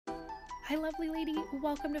Hi, lovely lady.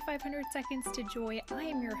 Welcome to 500 Seconds to Joy. I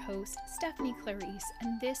am your host, Stephanie Clarice,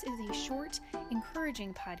 and this is a short,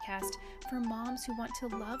 encouraging podcast for moms who want to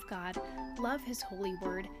love God, love His holy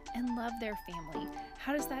word, and love their family.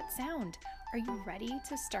 How does that sound? Are you ready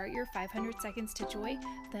to start your 500 Seconds to Joy?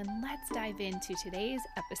 Then let's dive into today's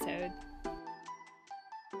episode.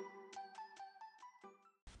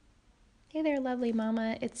 Hey there, lovely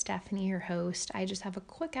mama. It's Stephanie, your host. I just have a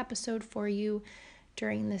quick episode for you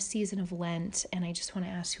during this season of Lent, and I just want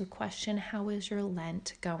to ask you a question. How is your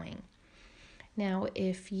Lent going? Now,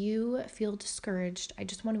 if you feel discouraged, I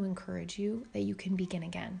just want to encourage you that you can begin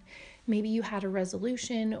again. Maybe you had a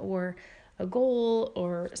resolution or a goal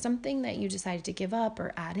or something that you decided to give up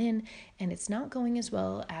or add in, and it's not going as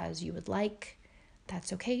well as you would like.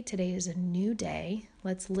 That's okay. Today is a new day.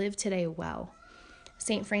 Let's live today well.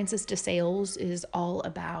 St. Francis de Sales is all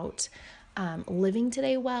about living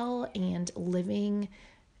today well and living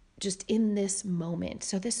just in this moment.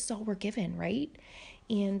 So this is all we're given, right?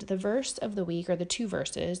 And the verse of the week, or the two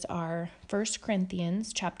verses, are 1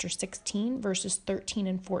 Corinthians chapter 16, verses 13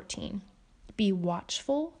 and 14. Be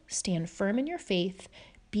watchful, stand firm in your faith,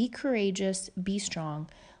 be courageous, be strong.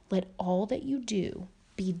 Let all that you do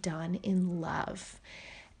be done in love.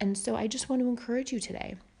 And so I just want to encourage you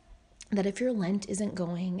today that if your Lent isn't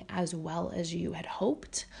going as well as you had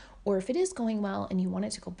hoped, or if it is going well and you want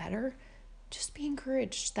it to go better, just be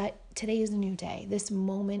encouraged that today is a new day. This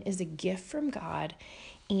moment is a gift from God,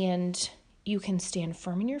 and you can stand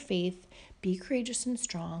firm in your faith, be courageous and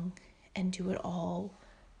strong, and do it all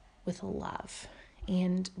with love.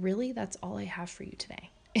 And really, that's all I have for you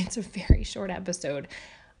today. It's a very short episode.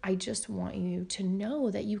 I just want you to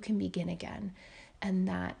know that you can begin again, and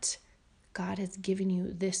that God has given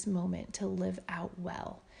you this moment to live out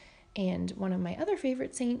well. And one of my other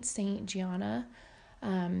favorite saints, Saint Gianna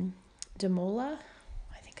de Mola,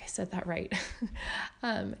 I think I said that right.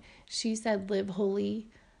 She said, live holy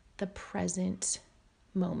the present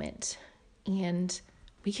moment. And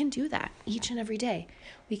we can do that each and every day.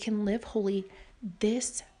 We can live holy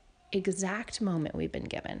this exact moment we've been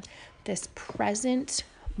given, this present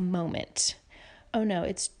moment. Oh no,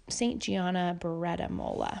 it's Saint Gianna Beretta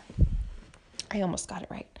Mola. I almost got it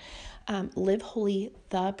right. Live holy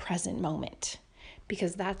the present moment,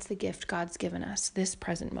 because that's the gift God's given us, this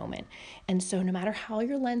present moment. And so no matter how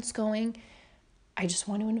your Lent's going, I just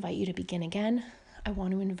want to invite you to begin again. I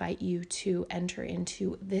want to invite you to enter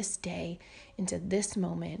into this day, into this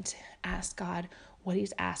moment. Ask God what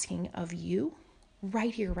He's asking of you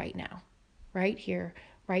right here, right now, right here,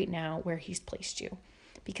 right now, where He's placed you,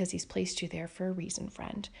 because He's placed you there for a reason,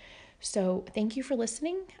 friend. So thank you for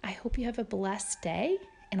listening. I hope you have a blessed day,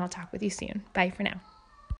 and I'll talk with you soon. Bye for now.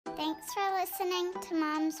 Thanks for listening to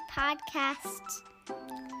Mom's podcast.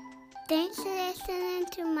 Thanks for listening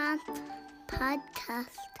to Mom's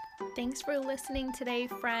podcast. Thanks for listening today,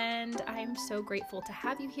 friend. I'm so grateful to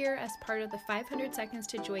have you here as part of the 500 Seconds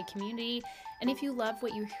to Joy community. And if you love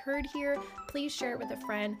what you heard here, please share it with a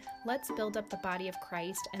friend. Let's build up the body of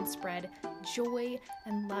Christ and spread joy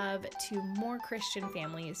and love to more Christian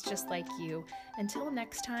families just like you. Until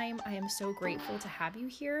next time, I am so grateful to have you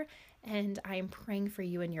here, and I am praying for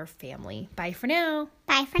you and your family. Bye for now.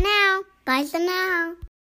 Bye for now. Bye for now.